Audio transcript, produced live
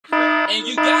And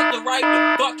you got the right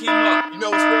to fuck him up. You know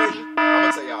what's crazy? I'm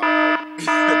gonna tell y'all.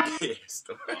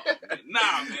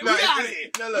 Nah, man. We got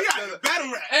it. No, We look, got no, it. look.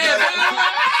 Battle rap. Hey,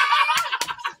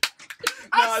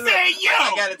 I look, said yo.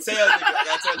 I gotta tell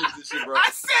niggas this shit, bro. I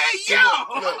said yo.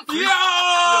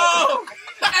 yo!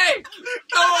 Hey!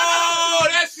 Oh,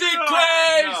 that shit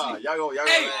crazy! Nah, y'all go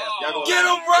Hey, laugh. Y'all go get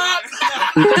laugh. him, Rock!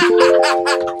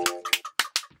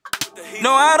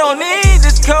 No, I don't need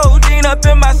this codeine up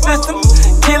in my system.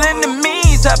 Killing the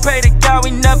means, I pray to God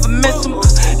we never miss him.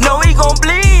 No, he gon'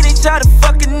 bleed, he try to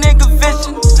fuck a nigga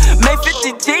vision. Made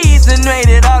 50 G's and made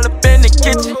it all up in the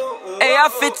kitchen.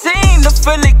 AR-15, the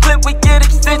fully clip, we get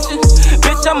extensions.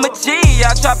 Bitch, I'm a G,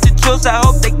 I drop the jewels, I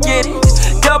hope they get it.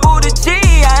 Double the G,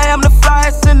 I am the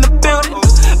flyest in the building.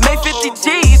 Made 50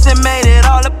 G's and made it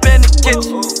all up in the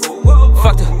kitchen.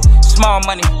 Fuck the small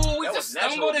money. We just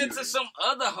stumbled into some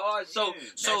other hard. So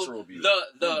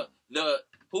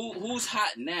who's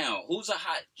hot now? Who's a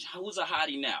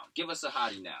hottie now? Give us a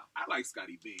hottie now. I like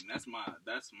Scotty Beam. That's my.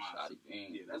 Scotty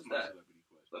Beam. Yeah, that's Who's my that? celebrity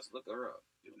question. Let's look her up.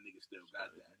 If a nigga still got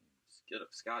that. Get up,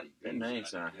 Scotty That Beam. name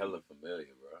sound hella familiar,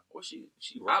 bro. What she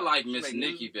I like Miss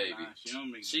Nikki, baby. Nah, she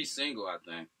don't make She's single, I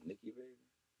think. Nikki, baby.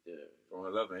 Yeah,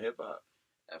 From Love and Hip Hop.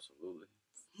 absolutely.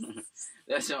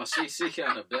 That's she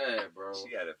kind of bad, bro.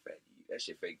 She got a fat. That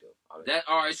shit fake though.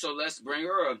 All right. So let's bring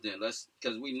her up then.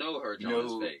 Because we know her. You know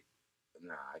Jones who- fake.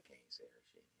 Nah, I can't say her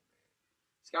shit.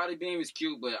 Scotty Beam is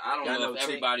cute, but I don't Y'all know know if Tink?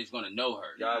 everybody's gonna know her.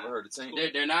 Y'all ever heard of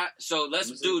Tink? They're not. So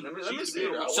let's do. Let me see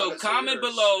her. I So wanna see comment her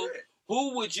below. shit.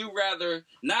 Who would you rather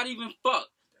not even fuck?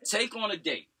 Take on a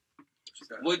date.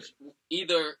 Would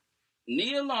either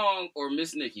Nia Long or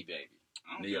Miss Nikki, baby?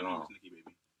 I don't Nia think I know Long. Miss Nikki,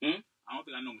 baby. Hmm? I don't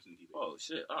think I know Miss Nikki, baby. Oh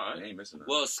shit! All I right. ain't missing her.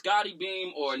 Well, Scotty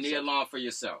Beam or She's Nia sexy. Long for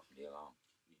yourself. Nia Long.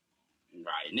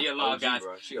 Right. Nia Long OG, got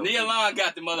bro. She OG. Nia Long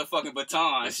got the motherfucking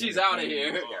baton. She's out of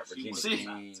here. You got Regina She-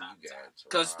 King, you got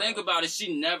Cause think Taraji. about it,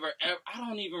 she never ever. I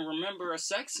don't even remember a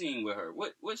sex scene with her.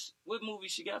 What movie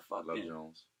she got fucked Love in?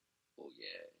 Jones. Oh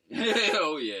yeah.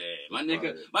 Oh yeah. My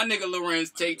nigga Lorenz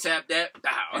take tap that.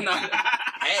 Bow. No.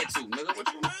 Had to, nigga.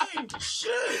 What you mean?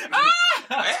 Shit.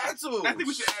 I had to. I think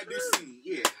we should add this scene.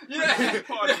 Yeah. Yeah.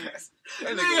 Part of this.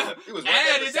 That Nigga, nigga, he was right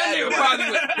add there it. That beside nigga him. probably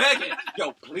was begging.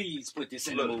 Yo, please put this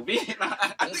in the Look. movie.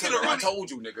 Don't tell her I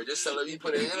told you, nigga. Just tell her you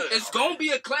put it in. It's gonna be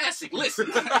a classic. Listen.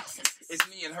 It's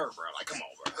me and her, bro. Like, come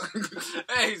on,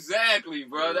 bro. Exactly,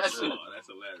 bro. That's Oh, that's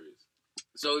hilarious.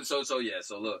 so yeah.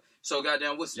 So look. So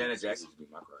goddamn, what's Janet Jackson used to be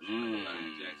my crush. Mm. Janet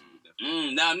Jackson was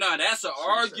definitely. Now that's an She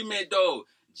argument though.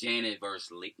 Janet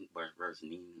versus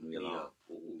Nia. Nia Long.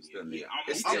 Ooh. Still Yeah, Nia. I'm,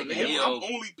 It's I'm, still I'm, Nia. I'm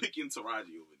only picking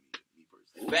Taraji over me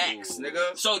personally. Facts,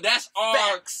 nigga. So that's our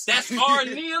Facts.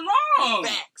 Nia Long.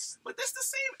 Facts. But that's the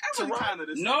same. Every kind of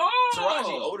the same. No.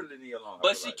 Taraji older than Nia Long. I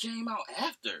But feel she like. came out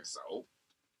after. So?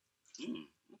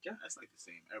 Okay. That's like the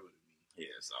same era to me. Yeah,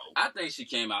 so. I think she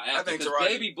came out after. think Because Taraji-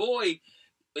 Baby Boy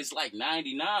is like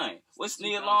 99. What's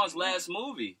Nia Long's last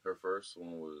movie? Her first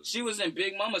one was. She was in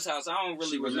Big Mama's house. I don't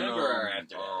really she was remember in, her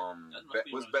after that. That's my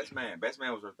What's female Best Man? Best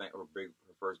Man was her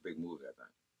first big movie, I think.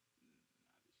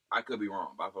 I could be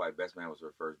wrong, but I feel like Best Man was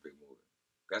her first big movie.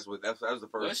 That was the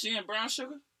first. Was she in Brown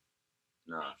Sugar?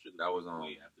 Nah, Brown Sugar that was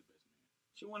way after Best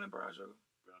Man. She won in Brown Sugar.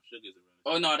 Brown Sugar is a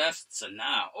Oh no, that's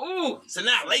Sanaa. Ooh.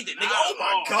 Sanaa Lathan, nigga. Oh, Oh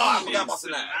my god, I forgot about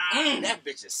Sanaa. Sanaa. That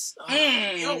bitch is.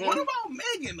 Yo, what about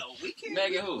Megan though? We can't.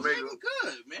 Megan who? Megan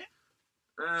good, man.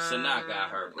 Sanaa got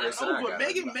her. Yeah, No, Sanaa but got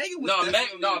Megan her. was No,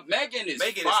 definitely- Megan is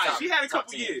Megan is fire. top. She had a Top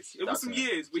couple 10. years. It Top was some 10.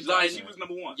 years, which Like- she was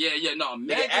number one. Yeah, no, Nigga,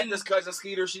 Megan. Actress Cousin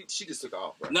Skeeter, she just took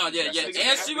off, bro. No, yeah, That's yeah, it.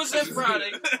 and she was in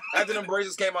Friday. After them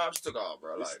braces came out, she took off,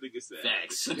 bro. This Like, nigga said.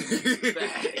 Facts.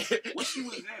 What she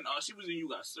was in? She was in You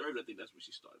Got Served. I think that's when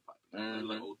she started popping. It was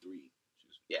like 03. She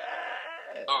was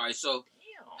yeah. All right, so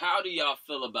how do y'all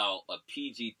feel about a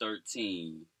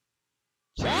PG-13?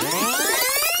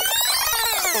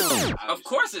 Of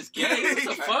course it's gay.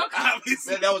 What the fuck?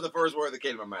 Obviously. That was the first word that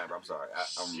came to my mind, bro. I'm sorry.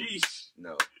 Sheesh.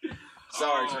 No.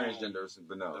 Sorry, Oh. transgenders,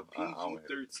 but no. The I don't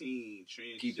hear it. PG-13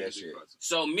 transgender. Keep that shit. cartoon.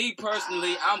 So me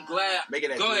personally, I'm glad. Make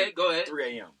it at Go ahead.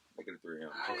 3 a.m. Make it at 3 a.m.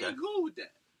 I Okay. ain't cool with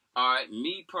that. All right,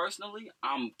 me personally,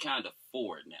 I'm kind of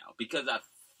for it now because I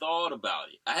thought about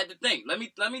it. I had to think. Let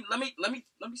me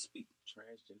speak.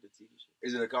 Transgender TV show.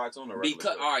 Is it a cartoon or regular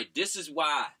Because show? all right, this is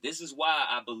why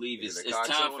I believe Is it's it a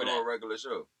cartoon time for or a that. regular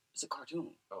show? It's a cartoon.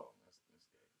 Oh, that's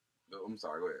good. No, I'm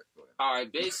sorry. Go ahead. All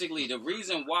right, basically the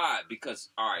reason why because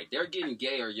all right, they're getting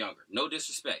gay or younger. No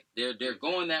disrespect. They're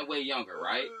going that way younger,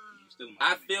 right?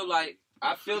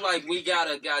 I feel like we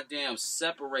gotta goddamn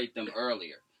separate them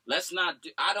earlier. Let's not.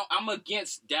 I'm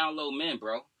against down low men,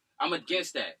 bro. I'm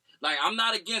against that. Like, I'm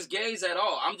not against gays at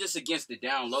all. I'm just against the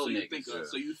down low niggas.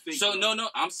 So no.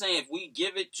 I'm saying if we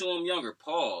give it to them younger,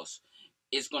 pause,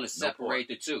 it's going to separate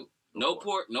the two. No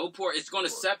port. It's going to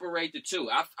separate the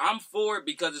two. I'm for it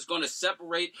because it's going to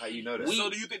separate. How you know that? So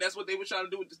do you think that's what they were trying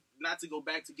to do? Not to go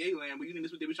back to Gayland, but you think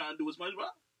that's what they were trying to do with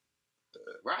SpongeBob?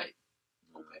 Right.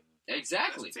 Okay.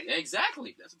 Exactly.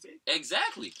 That's a take.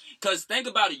 Exactly. Because think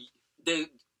about it. The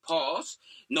pause.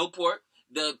 No port.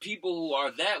 The people who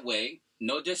are that way,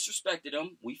 no disrespect to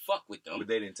them. We fuck with them. But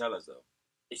they didn't tell us though.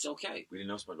 It's okay. We didn't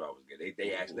know SpongeBob was gay.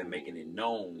 They actually making it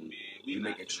known. Man, we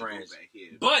making trans.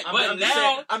 But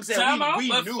now I'm saying we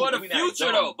knew for the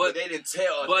future though. But they didn't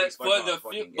tell us. But for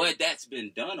the but that's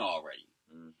been done already.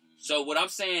 Mm-hmm. So what I'm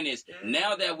saying is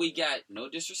now that we got no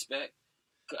disrespect,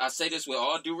 I say this with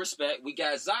all due respect, we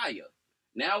got Zaya.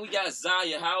 Now we got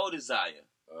Zaya. How old is Zaya?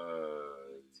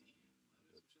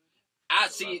 I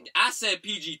said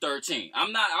PG-13.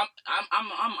 I'm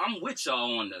with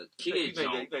y'all on the kid.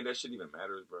 You think that shit even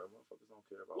matters, bro? Motherfuckers don't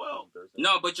care about PG-13.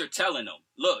 No, but you're telling them.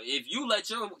 Look, if you let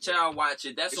your child watch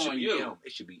it, that's on you.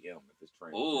 It should be M if it's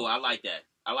trans. Oh, I like that.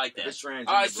 If it's trans.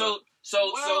 All right, so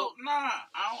nah.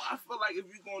 I feel like if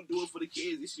you're gonna do it for the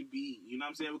kids, it should be. You know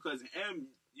what I'm saying? Because in M,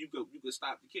 you could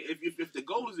stop the kid. If the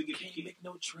goal is to get the kid, make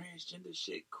no transgender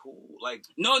shit cool. Like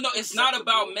no, it's not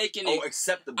about making it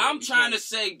acceptable. I'm trying to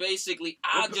say basically,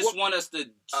 I just want us to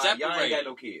separate. Y'all ain't got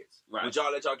no kids. Right. Would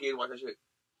y'all let y'all kids watch that shit?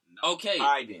 No. Okay. All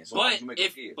right then. So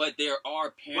but there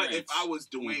are parents. But if I was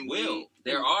Dwayne Wade,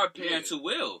 there are parents who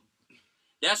will.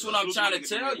 That's what I'm trying to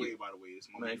tell you.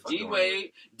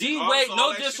 D-Wade,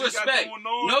 no disrespect.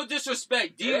 No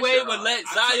disrespect. D-Wade would let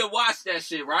Zaya watch that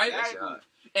shit, right?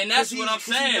 And that's what I'm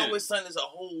saying. You know his son is a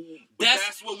whole...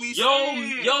 That's what we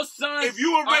saying. Your son... If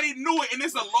you already knew it and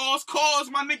it's a lost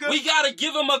cause, my nigga... We gotta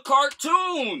give him a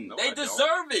cartoon. No, they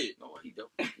deserve it. No, he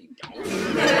don't. He don't. He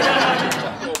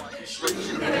gonna watch this straight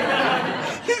shit.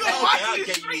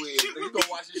 You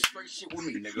gonna watch this straight shit with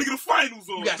me, nigga. Nigga, the finals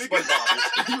on. You got SpongeBob,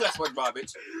 bitch. You got SpongeBob,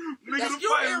 bitch. Nigga, the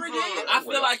finals on. I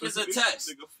feel like it's a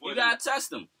test. You gotta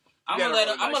test him. I'm gonna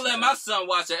let my son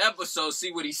watch an episode,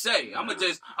 see what he say. I'm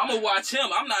gonna watch him.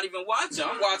 I'm not even watching.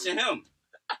 I'm watching him.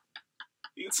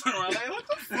 You turn around like, what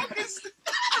the fuck is this?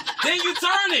 Then you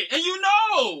turn it and you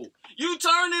know. You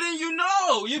turn it and you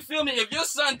know. You feel me? If your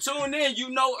son tune in, you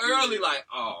know early like,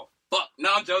 oh fuck.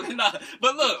 No, I'm joking. No.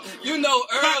 But look, you know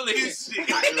early.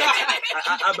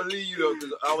 I believe you though,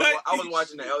 because I was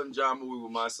watching the Elton John movie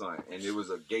with my son, and it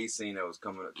was a gay scene that was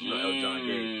coming up. You know, Elton John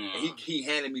gay. And he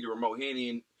handed me the remote.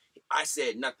 I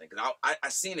said nothing because I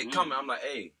seen it coming. I'm like,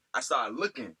 hey. I started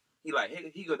looking. He like,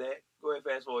 hey, he go, Dad. Go ahead,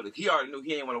 fast forward. He already knew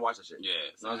he ain't want to watch that shit. Yeah. You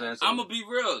know what I'm saying? So, I'm gonna be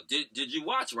real. Did you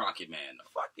watch Rocket Man?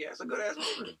 Fuck yeah, it's a good ass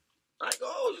movie. I ain't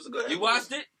gonna hold you. It's a good ass movie. You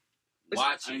watched it?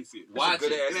 Watch it. Watch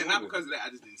it. Not because of that. I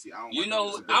just didn't see it. You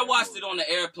know, I watched it on the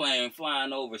airplane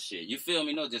flying over shit. You feel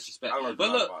me? No disrespect.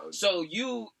 But look, so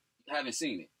you haven't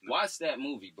seen it. Watch that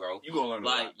movie, bro. You gonna learn a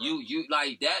lot, bro. You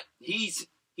like that. He's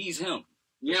him.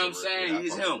 You know what I'm saying?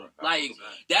 He's him. Like,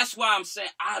 that's why I'm saying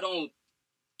I don't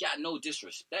got no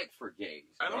disrespect for gays.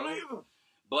 I don't either.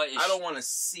 But I don't want to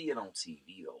see it on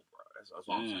TV, though, bro. That's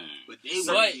what I'm saying. But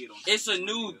it's a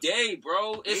new day,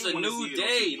 bro. It's a new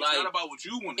day. Like, it's not about what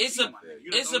you want to see.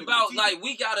 It's about, like,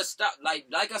 we got to stop.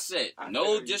 Like I said,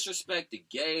 no disrespect to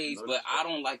gays, but I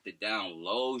don't like the down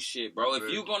low shit, bro. If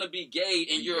you're going to be gay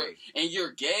and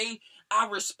you're gay, I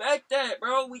respect that,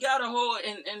 bro. We got a whole,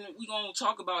 and we gonna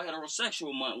talk about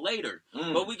heterosexual month later.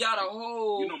 But we got a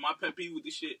whole. You know my pet peeve with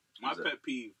this shit. My pet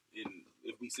peeve, and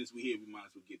since we here, we might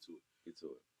as well get to it.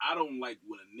 I don't like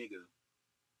when a nigga,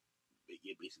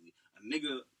 basically a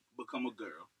nigga become a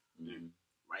girl,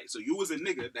 right? So you was a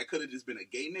nigga that could have just been a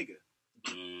gay nigga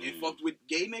and fucked with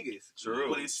gay niggas. True.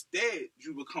 But instead,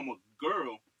 you become a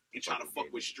girl and try to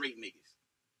fuck with straight niggas.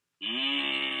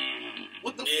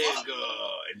 What the fuck?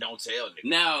 And don't tell niggas.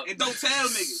 Now, and don't tell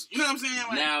niggas. You know what I'm saying?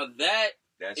 Like, now that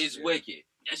is wicked.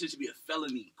 That shit should be a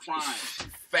felony crime.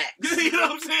 Facts. You know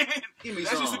what I'm saying? That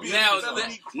shit should be now, a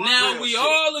felony crime. Now we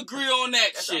all agree on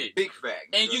that That's shit. A big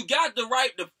fact. And you got the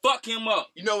right to fuck him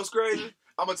up. You know what's crazy?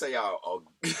 I'm gonna tell y'all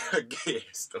a gay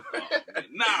story.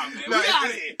 Nah, man. We got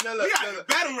it. No, we got it.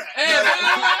 Battle rap.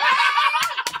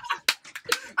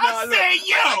 I said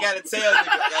yo. I gotta tell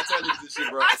niggas this shit,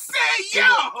 bro. I said yo.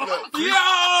 Yo.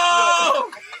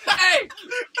 Hey.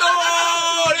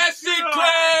 Oh, that shit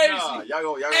crazy. Nah, y'all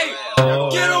go. Hey,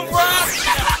 get him, bro.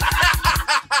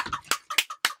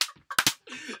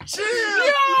 Chill.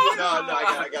 Yo. No,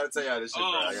 I gotta tell y'all this shit, bro.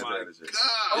 I gotta tell y'all this shit.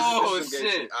 Oh,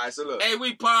 shit. All right, so look. Hey,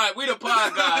 we the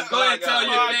pod guys. Go ahead and tell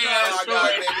your gay ass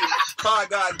story. Pod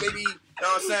guys, baby.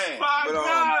 what I'm saying? My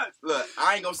God. Look,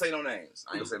 I ain't gonna say no names.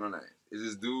 It's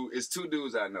this dude. It's two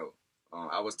dudes I know.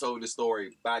 I was told this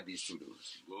story by these two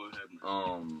dudes. Lord have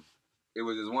mercy. It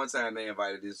was this one time they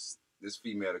invited this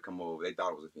female to come over. They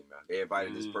thought it was a female. They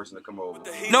invited this person to come over.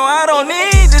 No, I don't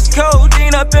need this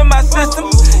codeine up in my system.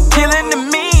 Killing the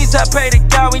means, I pray to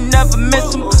God we never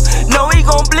miss him. No, he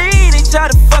gon' bleed, he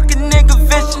try to fuck a nigga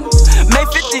vision. Made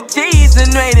 50 G's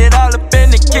and made it all up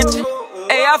in the kitchen.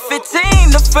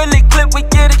 AR-15, the fully clip, we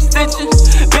get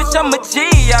extensions. Bitch, I'm a G,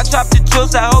 I drop the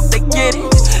jewels, I hope they get it.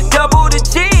 Double the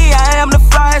G, I am the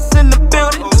flyest in the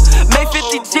building. Made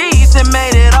 50 G's and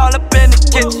made it all up in the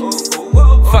kitchen.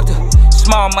 Fuck the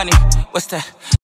small money, what's that?